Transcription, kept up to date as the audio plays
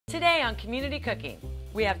Today on Community Cooking,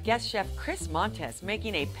 we have guest chef Chris Montez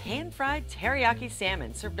making a pan-fried teriyaki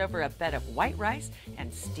salmon served over a bed of white rice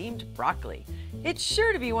and steamed broccoli. It's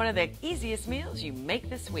sure to be one of the easiest meals you make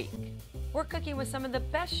this week. We're cooking with some of the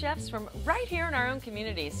best chefs from right here in our own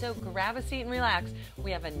community, so grab a seat and relax.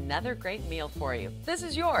 We have another great meal for you. This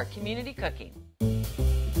is your Community Cooking.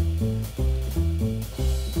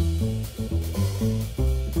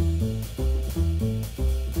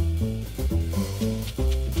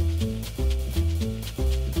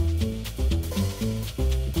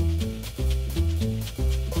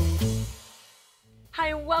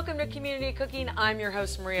 Welcome to Community Cooking. I'm your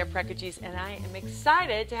host, Maria Prekeges, and I am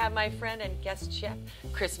excited to have my friend and guest chef,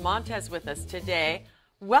 Chris Montez, with us today.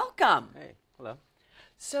 Welcome. Hey, hello.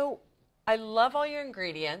 So, I love all your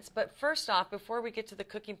ingredients, but first off, before we get to the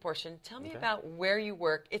cooking portion, tell me about where you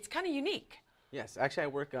work. It's kind of unique. Yes, actually I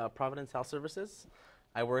work Providence Health Services.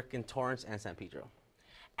 I work in Torrance and San Pedro.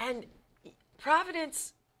 And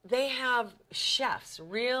Providence, they have chefs,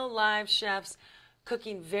 real live chefs,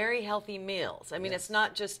 cooking very healthy meals. I mean, It's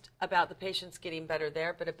not just about the patients getting better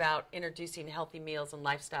there, but about introducing healthy meals and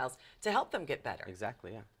lifestyles to help them get better.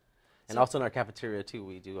 Exactly, yeah. And also in our cafeteria, too,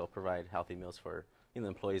 we do provide healthy meals for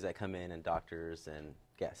employees that come in and doctors and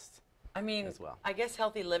guests. I mean, as well. I guess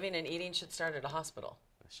healthy living and eating should start at a hospital.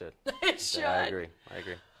 It should. It should. I agree.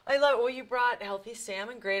 I love it. Well, you brought healthy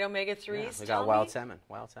salmon, great omega-3s. Yeah, we got wild salmon.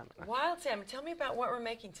 Wild salmon. Tell me about what we're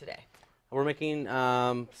making today. We're making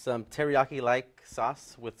some teriyaki-like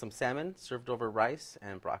sauce with some salmon served over rice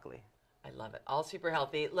and broccoli. I love it. All super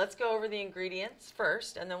healthy. Let's go over the ingredients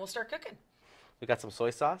first, and then we'll start cooking. We got some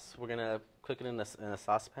soy sauce. We're going to cook it in a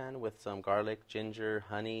saucepan with some garlic, ginger,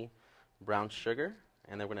 honey, brown sugar,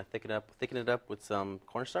 and then we're going to thicken it up with some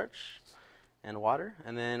cornstarch and water,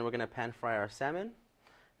 and then we're going to pan fry our salmon,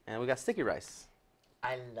 and we got sticky rice.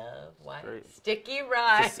 I love sticky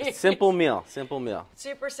rice. Simple meal.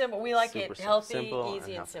 Super simple. We like it healthy,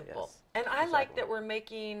 easy, and simple. Yes. And I like that we're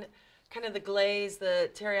making kind of the glaze, the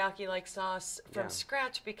teriyaki-like sauce from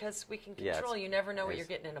scratch because we can control. You never know what you're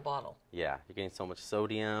getting in a bottle. Yeah, you're getting so much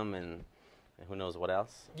sodium and who knows what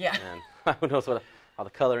else. Yeah. And who knows what all the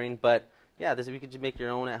coloring. But yeah, we could just make your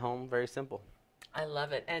own at home. Very simple. I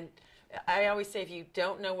love it. And I always say if you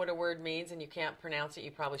don't know what a word means and you can't pronounce it,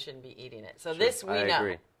 you probably shouldn't be eating it. So this we know. I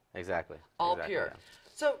agree. Exactly. All pure. Yeah.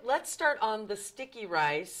 So let's start on the sticky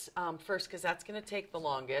rice first because that's going to take the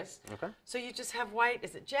longest. Okay. So you just have white,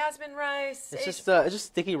 is it jasmine rice? It's just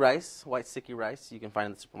sticky rice, white sticky rice you can find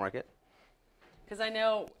in the supermarket. Because I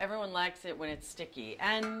know everyone likes it when it's sticky.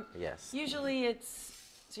 And usually it's,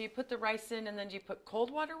 so you put the rice in and then do you put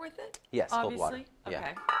cold water with it? Yes, obviously? Cold water.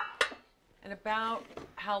 Okay. Yeah. And about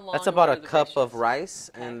how long? That's about a cup of rice,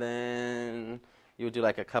 and then you would do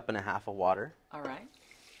like a cup and a half of water. All right.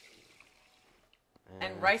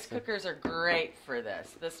 And rice cookers are great for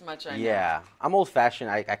this. This much I know. Yeah, I'm old-fashioned.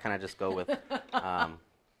 I kind of just go with, I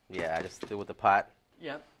just do it with the pot.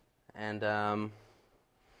 Yep. And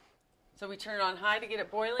so we turn it on high to get it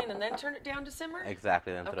boiling, and then turn it down to simmer.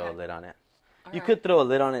 Exactly. Then throw a lid on it. All you could throw a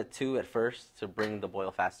lid on it too at first to bring the boil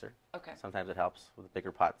faster. Okay. Sometimes it helps with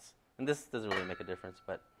bigger pots. And this doesn't really make a difference,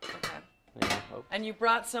 but. Okay. And you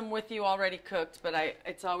brought some with you already cooked, but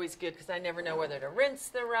it's always good because I never know whether to rinse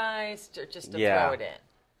the rice or just to throw it in.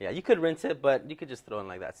 Yeah, you could rinse it, but you could just throw it in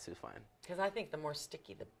like that too, fine. Because I think the more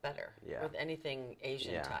sticky, the better with anything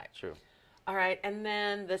Asian type. True. All right, and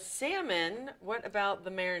then the salmon, what about the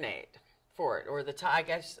marinade for it? Or I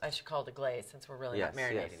guess I should call it the glaze since we're really not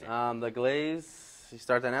marinating it. The glaze, you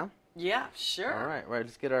start that now? Yeah, sure. All right,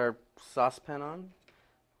 let's get our saucepan on.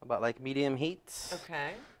 About like medium heat.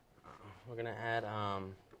 Okay. We're gonna add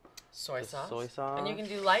soy sauce. Soy sauce. And you can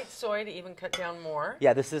do light soy to even cut down more.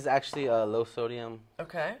 Yeah, this is actually a low sodium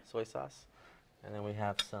soy sauce. And then we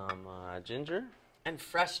have some ginger. And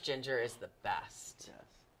fresh ginger is the best. Yes.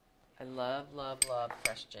 I love, love, love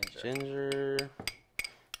fresh ginger. Ginger.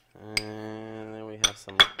 And then we have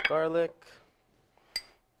some garlic.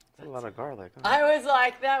 That's a lot of garlic. Huh? I was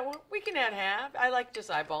like that. We can add half. I like just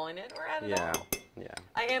eyeballing it or add it all. Yeah.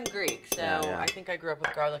 I am Greek, so I think I grew up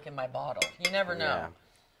with garlic in my bottle. You never know. Yeah.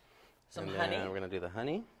 Some honey. We're going to do the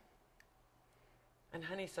honey. And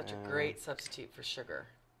honey is such a great substitute for sugar.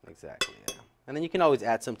 Exactly, yeah. And then you can always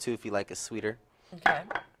add some too if you like it sweeter. Okay.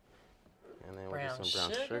 And then we'll do some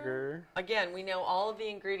brown sugar. Again, we know all of the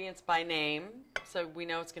ingredients by name, so we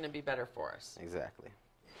know it's going to be better for us. Exactly.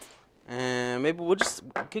 And maybe we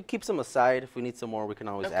could keep some aside. If we need some more, we can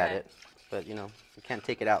always add it. But, we can't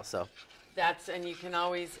take it out, so. And you can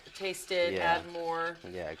always taste it, add more.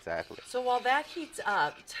 Yeah, exactly. So while that heats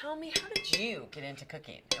up, tell me, how did you get into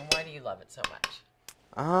cooking, and why do you love it so much?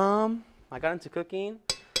 I got into cooking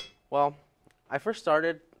Well, I first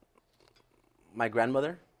started my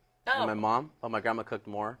grandmother and my Oh. mom, but my grandma cooked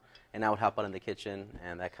more, and I would help out in the kitchen,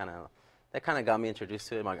 and that kind of got me introduced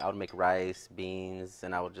to it. I would make rice, beans,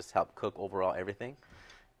 and I would just help cook overall everything.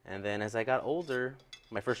 And then as I got older,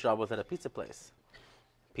 my first job was at a pizza place,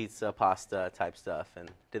 pizza, pasta type stuff, and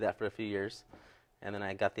did that for a few years. And then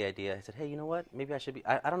I got the idea. I said, hey, you know what? Maybe I should be.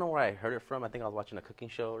 I don't know where I heard it from. I think I was watching a cooking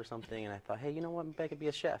show or something, and I thought, hey, you know what? Maybe I could be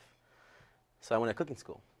a chef. So I went to cooking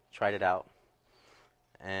school, tried it out,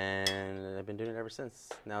 and I've been doing it ever since.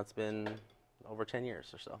 Now it's been over 10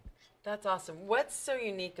 years or so. That's awesome. What's so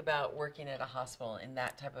unique about working at a hospital in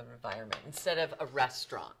that type of environment instead of a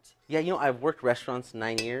restaurant? Yeah, you know, I've worked restaurants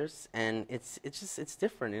 9 years, and it's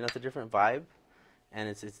different. You know, it's a different vibe, and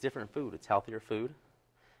it's different food. It's healthier food.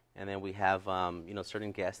 And then we have, you know,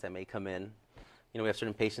 certain guests that may come in. You know, we have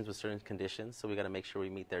certain patients with certain conditions, so we got to make sure we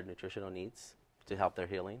meet their nutritional needs to help their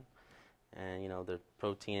healing. And, you know, their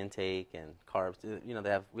protein intake and carbs. You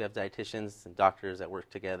know, we have dietitians and doctors that work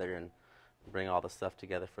together and bring all the stuff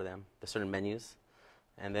together for them, the certain menus.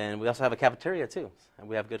 And then we also have a cafeteria, too. And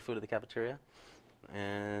we have good food at the cafeteria.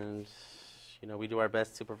 And, you know, we do our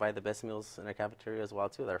best to provide the best meals in our cafeteria as well,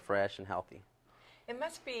 too, that are fresh and healthy. It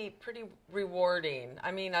must be pretty rewarding.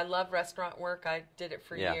 I mean, I love restaurant work. I did it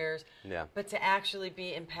for years. Yeah. But to actually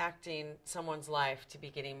be impacting someone's life to be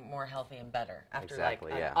getting more healthy and better after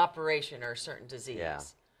Exactly, like an operation or a certain disease. Yeah.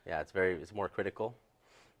 Yeah, it's more critical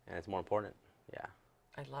and it's more important. Yeah.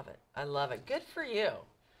 I love it. I love it. Good for you.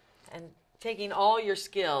 And taking all your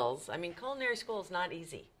skills. I mean, culinary school is not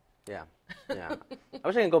easy. Yeah. Yeah. I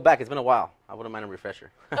wish I could go back. It's been a while. I wouldn't mind a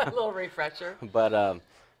refresher. A little refresher. But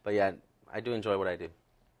yeah, I do enjoy what I do.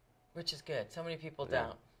 Which is good. So many people Yeah.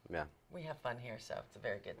 don't. Yeah. We have fun here, so it's a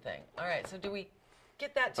very good thing. All right, so do we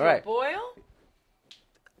get that All to a right. boil?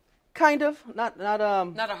 Kind of. Not Not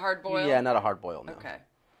a hard boil? Yeah, not a hard boil, no. Okay.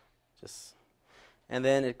 And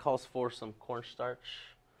then it calls for some cornstarch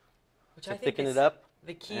Which to I think thicken is it up.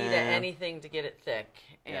 the key to And- anything to get it thick.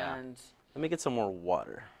 Yeah. And Let me get some more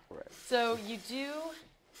water. Right. so you do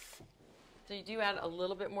add a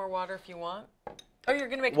little bit more water if you want? Oh, you're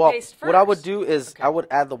going to make a paste first? What I would do is Okay. I would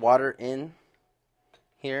add the water in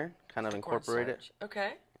here, kind of incorporate it. Cornstarch.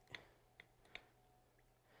 Okay.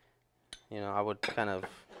 You know, I would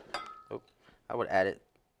I would add it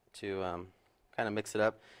to kind of mix it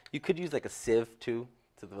up. You could use like a sieve too,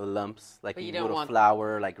 to the lumps, like But you you don't would want- a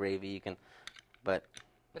flour, like gravy. You can, but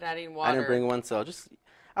But adding I water. didn't bring one, so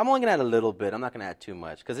I'm only gonna add a little bit. I'm not gonna add too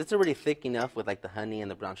much because it's already thick enough with like the honey and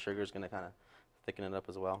the brown sugar is gonna kind of thicken it up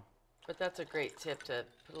as well. But that's a great tip to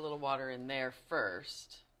put a little water in there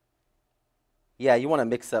first. Yeah, you want to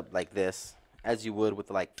mix up like this, as you would with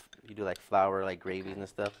you do like flour, like gravies and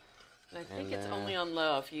stuff. And I think And, it's only on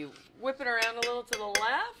low. If you whip it around a little to the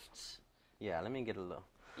left. Yeah, let me get a little.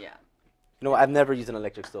 Yeah. You know what? I've never used an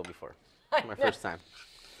electric stove before. I My know. first time.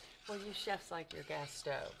 Well, you chefs like your gas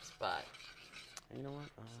stoves, but. You know what?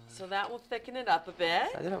 So that will thicken it up a bit.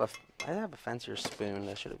 I did have a fancier spoon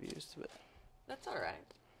I should have used, but That's all right.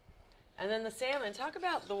 And then the salmon. Talk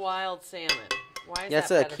about the wild salmon. Why is yeah, that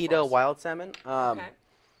it's a better for keto us? wild salmon. Okay.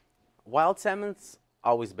 Wild salmon's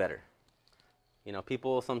always better. You know,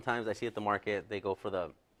 people sometimes I see at the market they go for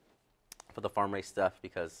the farm raised stuff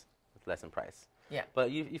because it's less in price. Yeah.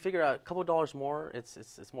 But you figure out a couple dollars more, it's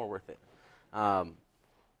more worth it.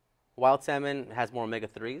 Wild salmon has more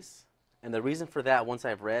omega-3s, and the reason for that, once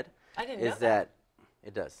I've read, I didn't know is that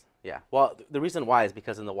it does. Yeah. Well, the reason why is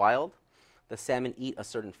because in the wild, the salmon eat a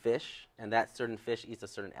certain fish, and that certain fish eats a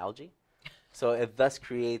certain algae. So it thus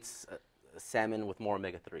creates a salmon with more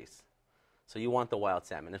omega-3s. So you want the wild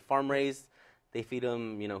salmon. And farm raised, they feed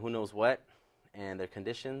them, you know, who knows what, and their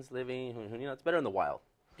conditions living, you know, it's better in the wild.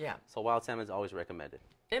 Yeah. So wild salmon is always recommended.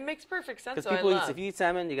 It makes perfect sense. Because So people, I love. if you eat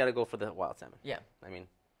salmon, you got to go for the wild salmon. Yeah. I mean,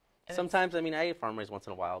 And sometimes, I eat farm raised once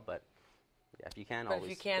in a while, but yeah, if you can, But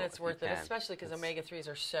always if you can, go it's if you worth it, can. especially because It's- omega-3s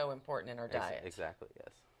are so important in our diet. Exactly,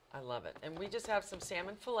 yes. I love it. And we just have some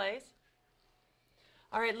salmon fillets.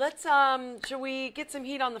 All right, let's, shall we get some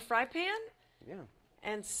heat on the fry pan Yeah.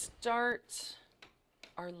 and start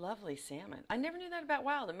our lovely salmon? I never knew that about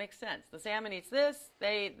wild. It makes sense. The salmon eats this,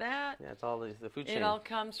 they eat that. Yeah, it's all the food chain. It all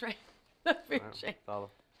comes right the food Wow, chain. it's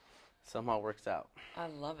all somehow works out. I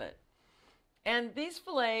love it. And these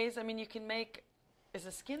fillets, I mean, you can make, is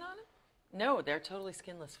a skin on them? No, they're totally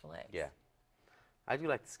skinless fillets. Yeah. I do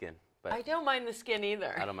like the skin, but I don't mind the skin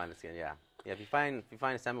either. I don't mind the skin, yeah. Yeah, if you find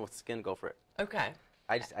a salmon with skin, go for it. Okay.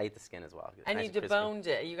 I eat the skin as well. It's And nice you crispy. deboned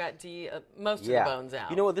it. You got most Yeah. of the bones out.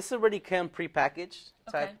 You know what? This already came prepackaged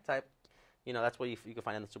Okay. type. You know, that's what you can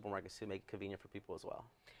find in the supermarkets to make it convenient for people as well.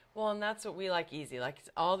 Well, and that's what we like easy. Like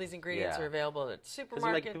all these ingredients are available at supermarkets. Because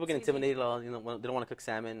like people get intimidated, you know, they don't want to cook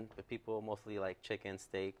salmon, but people mostly like chicken,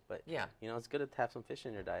 steak. But yeah, you know, it's good to have some fish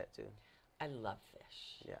in your diet too. I love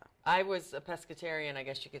fish. Yeah. I was a pescatarian, I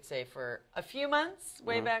guess you could say, for a few months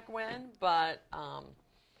way back when, but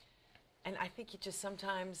and I think you just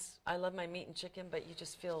sometimes I love my meat and chicken, but you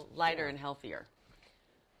just feel lighter and healthier.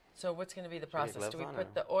 So what's going to be the process? Do we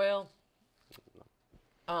put the oil?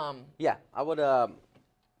 Yeah, I would.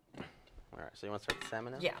 All right, so you want to start the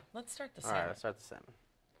salmon now? Yeah, let's start the salmon. All right, let's start the salmon.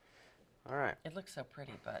 All right. It looks so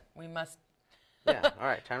pretty, but we must. Yeah. All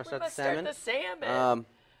right, time to start the salmon. Start the salmon.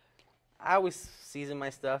 I always season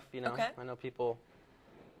my stuff. You know. Okay. I know people.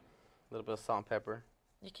 A little bit of salt and pepper.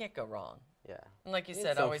 You can't go wrong. Yeah. And like you Need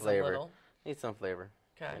said, some always flavor. a little. Need some flavor.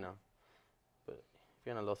 Okay. You know. But if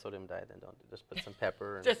you're on a low sodium diet, then don't just put some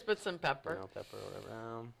pepper. And, just put some pepper. You know, pepper or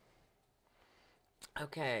whatever.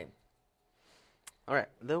 Okay. All right.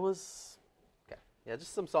 There was. Yeah,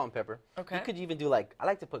 just some salt and pepper. Okay. You could even do like, I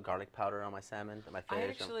like to put garlic powder on my salmon, my fish. I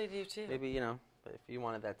actually do too. Maybe, you know, but if you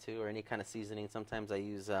wanted that too, or any kind of seasoning, sometimes I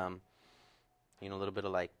use, you know, a little bit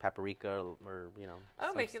of like paprika or you know.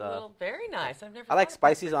 Oh, make it a little, very nice. I've never. I like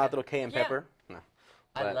spicy, so I'll add a little cayenne pepper. No,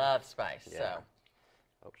 I love spice, yeah. so.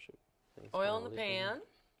 Oh, shoot. Oil in the pan.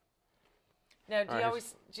 Now, do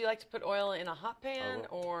you like to put oil in a hot pan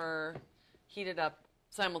or heat it up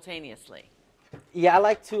simultaneously? Yeah, I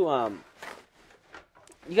like to,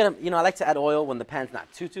 you know, I like to add oil when the pan's not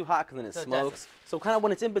too hot because then it smokes. So kind of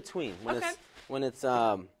when it's in between, when it's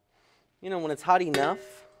you know, when it's hot enough.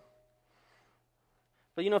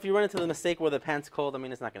 But you know, if you run into the mistake where the pan's cold, I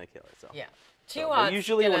mean, it's not going to kill it. So yeah, too hot.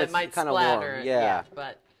 Usually when it's kind of warm, yeah.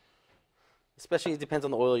 But especially it depends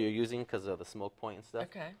on the oil you're using because of the smoke point and stuff.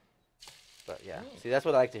 Okay. But yeah, see, that's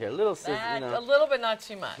what I like to hear. A little, you know, a little bit, not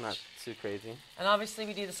too much. Not too crazy. And obviously,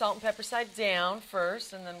 we do the salt and pepper side down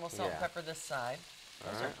first, and then we'll salt and pepper this side.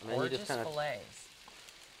 Those are gorgeous fillets.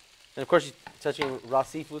 And of course, you're touching raw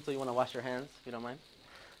seafood, so you want to wash your hands, if you don't mind.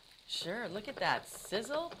 Sure. Look at that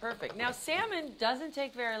sizzle, perfect. Now, salmon doesn't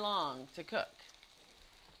take very long to cook.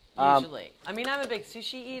 Usually, I mean, I'm a big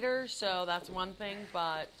sushi eater, so that's one thing.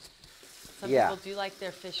 But some people do like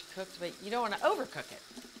their fish cooked, but you don't want to overcook it.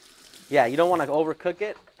 Yeah, you don't want to overcook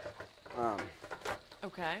it.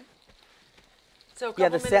 Okay. So a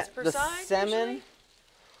couple minutes per the side, salmon. usually?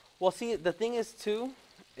 Well, see, the thing is too,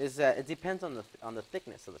 is that it depends on the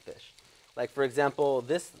thickness of the fish. Like for example,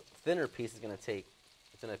 this thinner piece is going to take.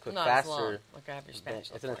 It's going to cook faster. As long. Like I have your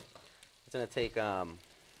spatula. It's going to take.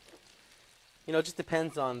 You know, it just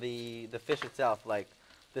depends on the fish itself. Like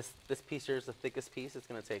this piece here is the thickest piece. It's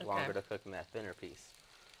going to take longer to cook than that thinner piece.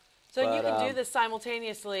 So you can do this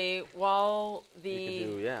simultaneously while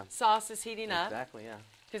the sauce is heating up. Exactly, yeah.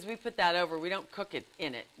 Because we put that over. We don't cook it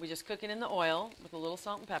in it. We just cook it in the oil with a little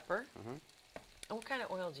salt and pepper. And what kind of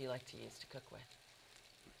oil do you like to use to cook with?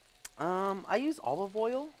 I use olive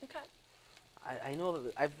oil. Okay. I know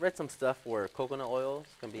that I've read some stuff where coconut oils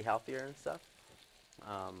can be healthier and stuff.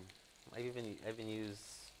 I even use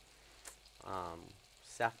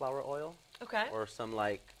safflower oil. Okay. Or some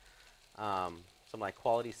like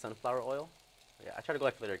quality sunflower oil. Yeah, I try to go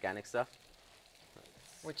after the organic stuff.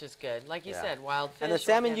 Which is good. Like you said, wild fish. And the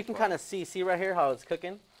salmon, you can kind of see right here how it's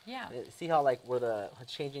cooking. Yeah. See how like where the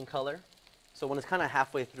changing color? So when it's kind of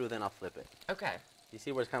halfway through, then I'll flip it. Okay. You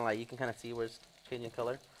see where it's kind of like, you can kind of see where it's changing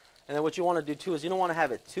color. And then what you want to do too is you don't want to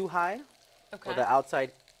have it too high. Okay. Or the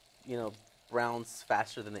outside, you know, browns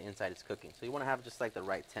faster than the inside is cooking. So you want to have just like the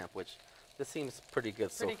right temp, which this seems pretty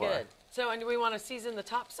good so far. Pretty good. So, and do we want to season the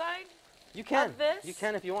top side? You can. Of this? You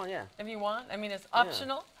can if you want, yeah. If you want. I mean, it's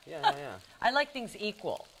optional. Yeah. I like things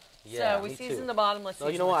equal. Yeah, so we season the bottom, let's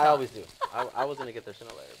season you know what? the top. I always do. I was going to get there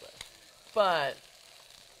sooner or later, but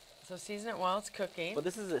so season it while it's cooking. But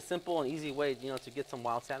this is a simple and easy way, you know, to get some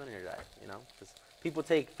wild salmon in your diet, you know. Because people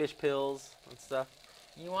take fish pills and stuff.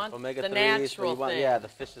 You want omega the 3s, natural thing. Yeah, the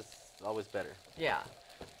fish is always better. Yeah.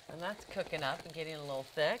 And that's cooking up and getting a little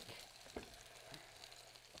thick.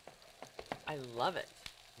 I love it.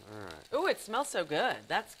 All right. Oh, it smells so good.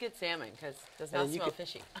 That's good salmon because it does not smell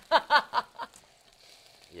fishy.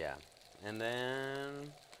 Yeah. And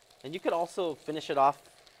you could also finish it off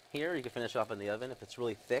here. You could finish it off in the oven if it's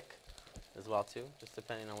really thick as well too, just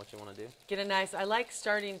depending on what you want to do. Get a nice, I like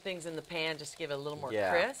starting things in the pan just to give it a little more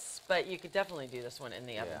crisp, but you could definitely do this one in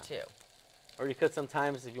the oven too. Or you could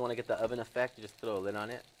sometimes, if you want to get the oven effect, you just throw a lid on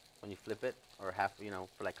it when you flip it, or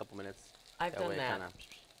for like a couple minutes. I've done that.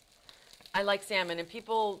 I like salmon, and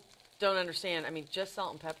people don't understand. I mean, just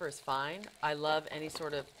salt and pepper is fine. I love any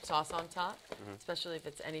sort of sauce on top, especially if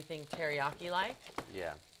it's anything teriyaki-like.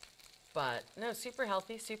 Yeah. But, no, super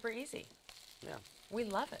healthy, super easy. Yeah. We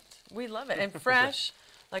love it. We love it. And fresh,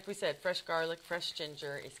 like we said, fresh garlic, fresh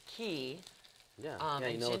ginger is key. Yeah,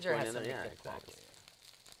 and you know ginger what's has going in some there. good Yeah, qualities.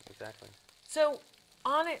 exactly. So,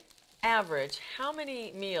 on an average, how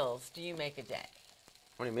many meals do you make a day?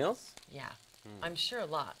 How many meals? Yeah, I'm sure a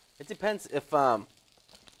lot. It depends if, well,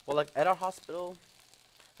 like at our hospital,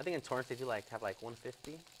 I think in Torrance they do have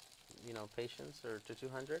 150, patients or to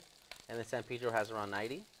 200, and then San Pedro has around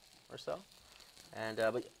 90 or so. And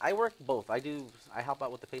but I work both. I help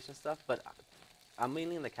out with the patient stuff, but I'm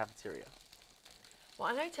mainly in the cafeteria. Well,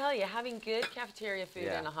 and I tell you, having good cafeteria food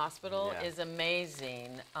in a hospital is amazing.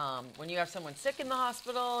 When you have someone sick in the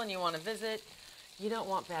hospital and you want to visit, you don't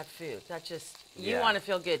want bad food. That just, you want to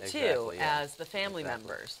feel good too as the family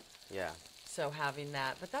members. Yeah. So having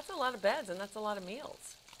that, but that's a lot of beds and that's a lot of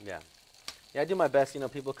meals. Yeah. Yeah, I do my best.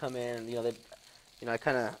 People come in, I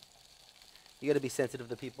kind of, you got to be sensitive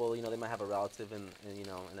to people. They might have a relative in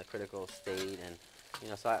a critical state, and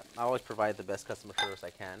so I always provide the best customer service I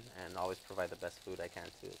can, and always provide the best food I can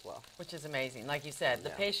too as well. Which is amazing. Like you said, the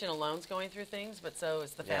patient alone's going through things, but so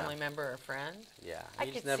is the family member or friend. Yeah, I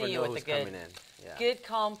you could just never see you know with who's a good, coming in. Yeah. good,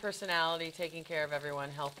 calm personality, taking care of everyone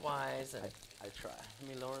health-wise. And I try.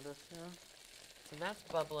 Let me lower this. so that's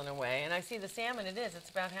bubbling away. And I see the salmon, it's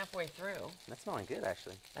about halfway through. That's smelling good,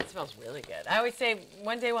 actually. That smells really good. I always say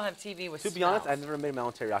one day we'll have TV with To be honest, I've never made my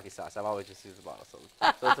own teriyaki sauce. I've always just used the bottle. So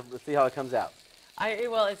let's see how it comes out.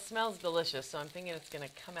 Well, it smells delicious, so I'm thinking it's going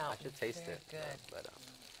to come out I should taste it. good. But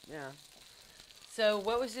yeah. So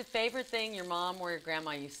what was the favorite thing your mom or your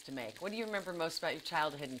grandma used to make? What do you remember most about your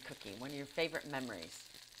childhood and cooking? One of your favorite memories?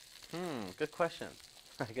 Good question.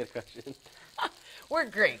 Good question. We're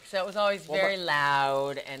Greek, so it was always very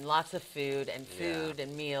loud and lots of food,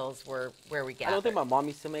 and meals were where we gathered. I don't think my mom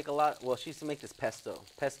used to make a lot. Well, she used to make this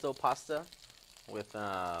pesto pasta with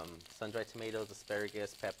sun-dried tomatoes,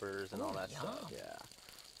 asparagus, peppers, and all that stuff. Yeah.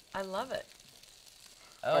 I love it.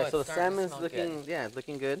 All right, so the salmon's looking, it's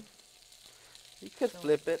looking good. You could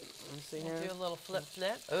flip it. Let me see here. Do a little flip.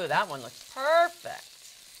 Oh, that one looks perfect.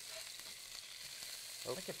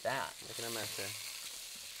 Oh, look at that. Making a mess there.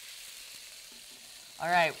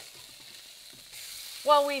 All right.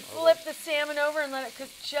 While we flip the salmon over and let it cook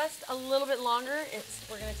just a little bit longer,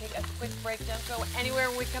 we're going to take a quick break. Don't go anywhere.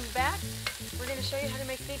 When we come back, we're going to show you how to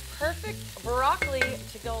make the perfect broccoli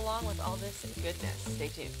to go along with all this goodness. Stay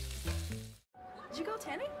tuned. Did you go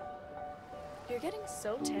tanning? You're getting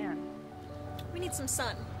so tan. We need some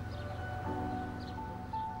sun.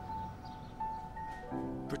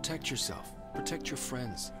 Protect yourself. Protect your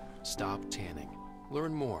friends. Stop tanning.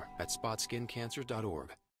 Learn more at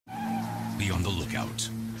spotskincancer.org. Be on the lookout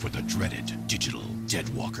for the dreaded digital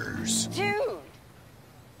deadwalkers. Dude!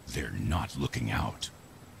 They're not looking out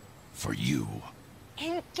for you.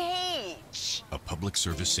 Engage! A public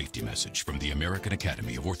service safety message from the American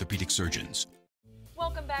Academy of Orthopedic Surgeons.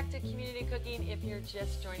 Welcome back to Community Cooking. If you're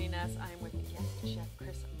just joining us, I'm with guest chef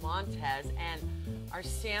Chris Montez, and our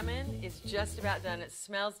salmon is just about done. It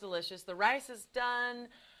smells delicious. The rice is done.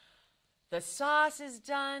 The sauce is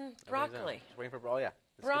done. Broccoli. Just waiting for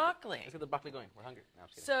Broccoli. Let's get the broccoli going. We're hungry. No,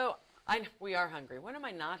 So, we are hungry. When am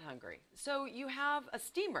I not hungry? So you have a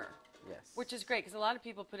steamer. Yes. Which is great because a lot of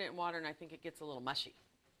people put it in water and I think it gets a little mushy.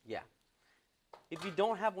 Yeah. If you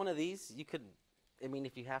don't have one of these, you could,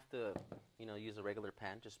 if you have to, use a regular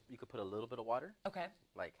pan, you could put a little bit of water. Okay.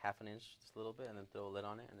 Like half an inch, just a little bit, and then throw a lid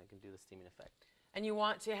on it, and it can do the steaming effect. And you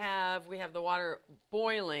want to we have the water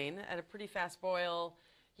boiling at a pretty fast boil.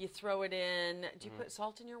 You throw it in. Do you put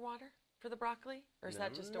salt in your water for the broccoli? Or is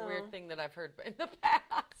that just a weird thing that I've heard in the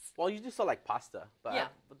past? Well, you do so like pasta. But, yeah.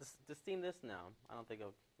 But to steam this, no. I don't think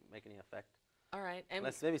it'll make any effect. All right. And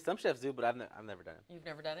unless maybe some chefs do, but I've never done it. You've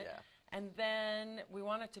never done it? Yeah. And then we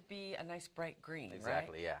want it to be a nice bright green,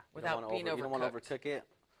 exactly, right? Yeah. Without being overcooked. You don't want to overcook it.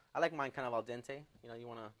 I like mine kind of al dente. You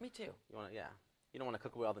want to... Me too. You want to, You don't want to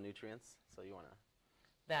cook away all the nutrients, so you want to...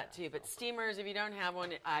 That too, but steamers, if you don't have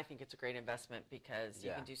one, I think it's a great investment because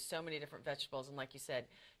you can do so many different vegetables, and like you said,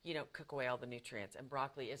 you don't cook away all the nutrients, and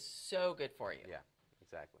broccoli is so good for you. Yeah,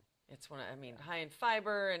 exactly. It's high in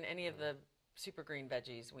fiber, and any of the super green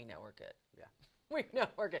veggies, we know we're good. Yeah. We know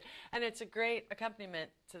we're good. And it's a great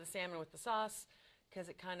accompaniment to the salmon with the sauce because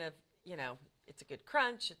it kind of, it's a good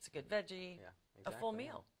crunch, it's a good veggie, a full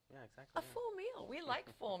meal. Yeah, exactly. A full meal. We like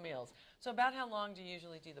full meals. So about how long do you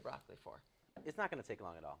usually do the broccoli for? It's not going to take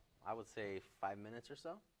long at all. I would say 5 minutes or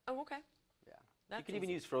so. Oh, okay. Yeah. You can even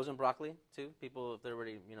use frozen broccoli, too. People, if they're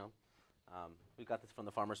already, we got this from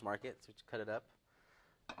the farmer's market, so we just cut it up.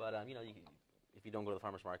 But, if you don't go to the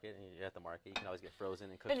farmer's market and you're at the market, you can always get frozen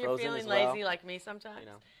and cook frozen as well. And you're feeling lazy like me sometimes?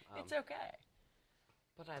 It's okay.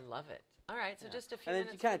 But I love it. All right, so just a few And then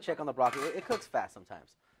minutes. you kind of check on the broccoli. It cooks fast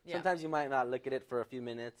sometimes. Yeah. Sometimes you might not look at it for a few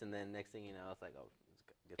minutes, and then next thing you know, it's like, oh,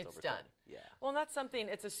 it's It's over done. Yeah. Well, that's something.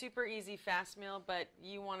 It's a super easy, fast meal, but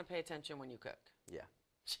you want to pay attention when you cook. Yeah.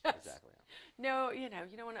 Just, Exactly. No, you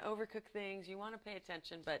don't want to overcook things. You want to pay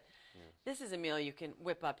attention, but this is a meal you can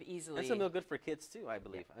whip up easily. It's a meal good for kids too, I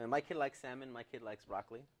believe. I mean, my kid likes salmon. My kid likes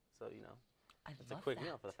broccoli. So it's a quick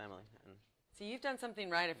meal for the family. And See, you've done something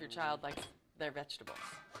right if your child likes their vegetables.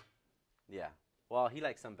 yeah. Well, he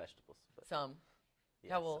likes some vegetables. But Some.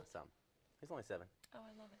 yes, How old? Some. He's only 7. Oh,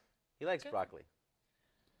 I love it. He likes Good. broccoli.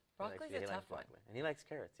 Broccoli's he a likes tough one. broccoli. And he likes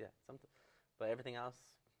carrots, yeah. But everything else,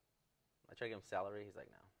 I try to give him celery. He's like,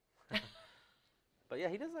 no. But yeah,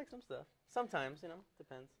 he does like some stuff. Sometimes,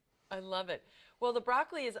 depends. I love it. Well, the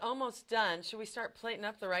broccoli is almost done. Should we start plating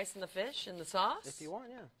up the rice and the fish and the sauce? If you want,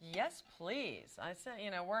 yeah. Yes, please. I said,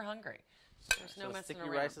 we're hungry. There's no So the messing sticky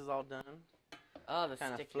around. rice is all done. Oh, the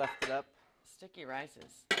Kind of sticky. fluffed it up. Sticky rice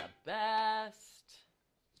is the best.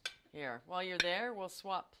 Here, while you're there, we'll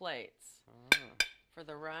swap plates for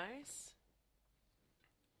the rice.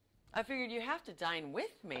 I figured you have to dine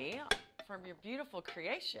with me from your beautiful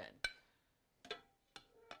creation.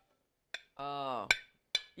 Oh,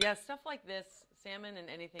 yeah, stuff like this, salmon and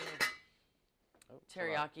anything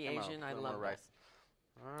teriyaki Come on, Asian, a I little love more it. rice.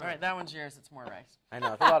 All right, that one's yours. It's more rice. I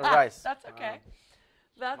know, it's a lot of rice. That's okay.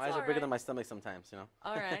 That's My eyes all are bigger right. than my stomach sometimes,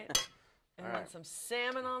 All right. And All then right. some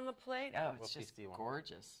salmon on the plate. Oh, What it's piece just do you want?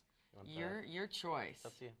 gorgeous. You want Your choice. It's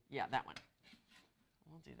up to you. Yeah, that one.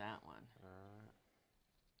 We'll do that one.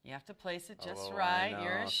 You have to place it just Oh, I right. know.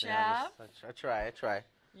 You're a See, chef. I try.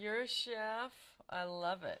 You're a chef. I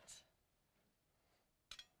love it.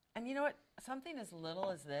 And you know what? Something as little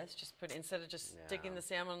as this, just put instead of just sticking the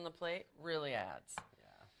salmon on the plate, really adds.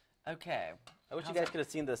 Yeah. Okay. I wish you guys could have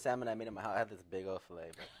seen the salmon I made in my house. I had this big old fillet,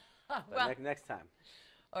 but Well, next time.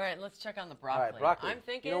 all right, let's check on the broccoli. All right, broccoli. I'm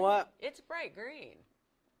thinking, You know what? It's bright green.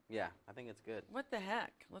 Yeah, I think it's good. What the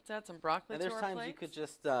heck? Let's add some broccoli And to there's our times plates.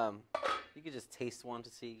 you could just taste one to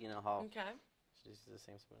see, how. Okay. Just use the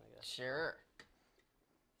same spoon, I guess. Sure.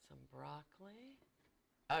 Some broccoli.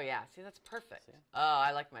 Oh, yeah. See, that's perfect. See? Oh,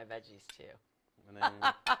 I like my veggies, too. And then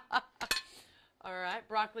All right.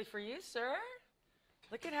 Broccoli for you, sir.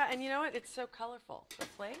 Look at how, and you know what? It's so colorful. The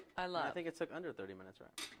plate, I love. I think it took under 30 minutes, right?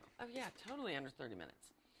 Oh, yeah. Totally under 30 minutes.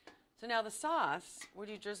 So now the sauce, would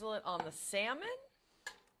you drizzle it on the salmon?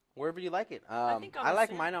 Wherever you like it. think on I the like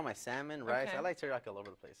salmon. mine on my salmon, rice. Okay. I like teriyaki all over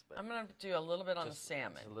the place. But I'm going to do a little bit on the just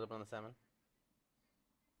salmon. a little bit on the salmon.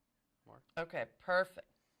 More. Okay, perfect.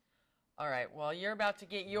 All right, well, you're about to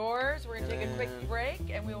get yours. We're going to take a quick break,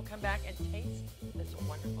 and we will come back and taste this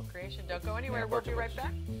wonderful creation. Don't go anywhere. We'll be right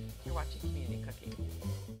back. You're watching Community Cooking.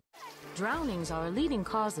 Drownings are a leading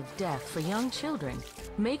cause of death for young children.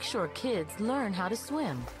 Make sure kids learn how to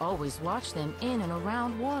swim. Always watch them in and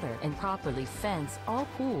around water and properly fence all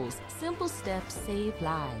pools. Simple steps save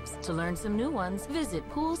lives. To learn some new ones, visit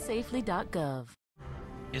poolsafely.gov.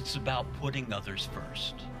 It's about putting others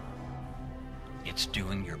first. It's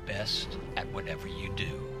doing your best at whatever you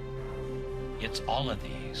do. It's all of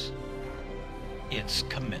these. It's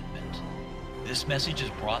commitment. This message is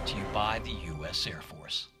brought to you by the U.S. Air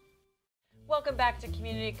Force. Welcome back to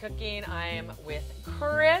Community Cooking. I am with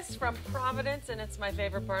Chris from Providence, and it's my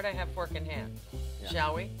favorite part. I have fork in hand. Yeah.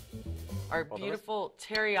 Shall we? Our Both of us? beautiful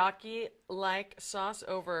teriyaki-like sauce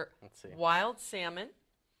over Let's see. wild salmon,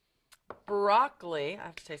 broccoli, I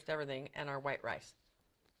have to taste everything, and our white rice.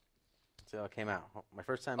 See how it came out. My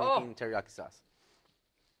first time Oh. making teriyaki sauce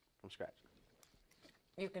from scratch.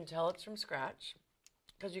 You can tell it's from scratch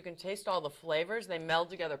because you can taste all the flavors. They meld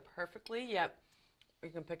together perfectly, yet you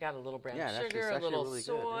can pick out a little brown Yeah, it actually- sugar, it's a actually little really good,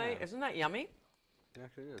 soy. yeah. Isn't that yummy? It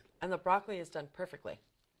actually is. And the broccoli is done perfectly.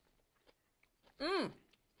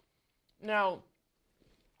 Now,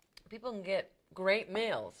 people can get great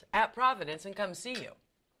meals at Providence and come see you.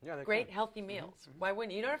 Yeah, they Great, can. healthy meals. Why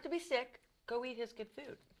wouldn't you? You don't have to be sick. Go eat his good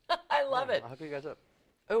food. I love it. I'll hook you guys up.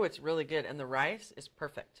 Oh, it's really good. And the rice is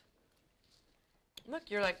perfect. Look,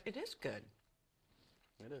 you're like, it is good.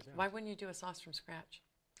 It is, yeah. Why wouldn't you do a sauce from scratch?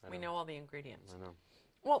 We know all the ingredients. I know.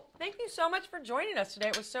 Well, thank you so much for joining us today.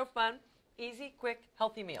 It was so fun. Easy, quick,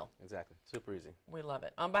 healthy meal. Exactly. Super easy. We love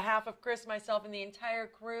it. On behalf of Chris, myself, and the entire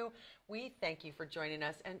crew, we thank you for joining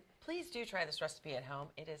us. And please do try this recipe at home.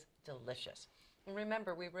 It is delicious. And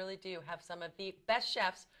remember, we really do have some of the best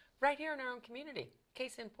chefs right here in our own community.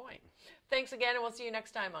 Case in point. Thanks again, and we'll see you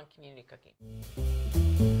next time on Community Cooking.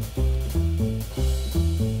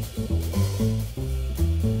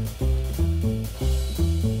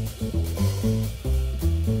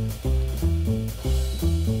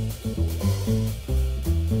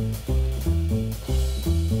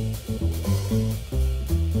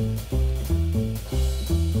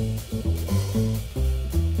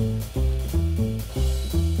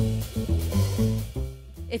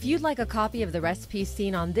 If you'd like a copy of the recipes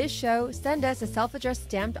seen on this show, send us a self-addressed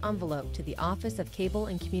stamped envelope to the Office of Cable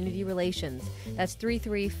and Community Relations. That's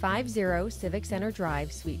 3350 Civic Center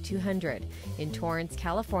Drive, Suite 200, in Torrance,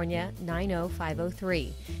 California,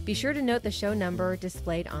 90503. Be sure to note the show number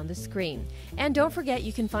displayed on the screen. And don't forget,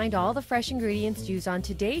 you can find all the fresh ingredients used on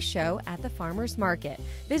today's show at the Farmers Market.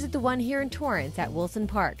 Visit the one here in Torrance at Wilson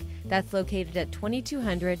Park. That's located at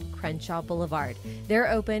 2200 Crenshaw Boulevard. They're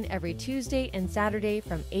open every Tuesday and Saturday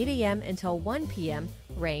from 8 a.m. until 1 p.m.,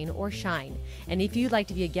 rain or shine. And if you'd like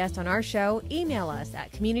to be a guest on our show, email us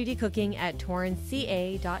at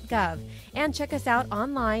communitycooking@torranceca.gov and check us out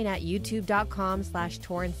online at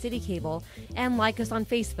youtube.com/TorranceCityCable and like us on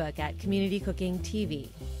Facebook at Community Cooking TV.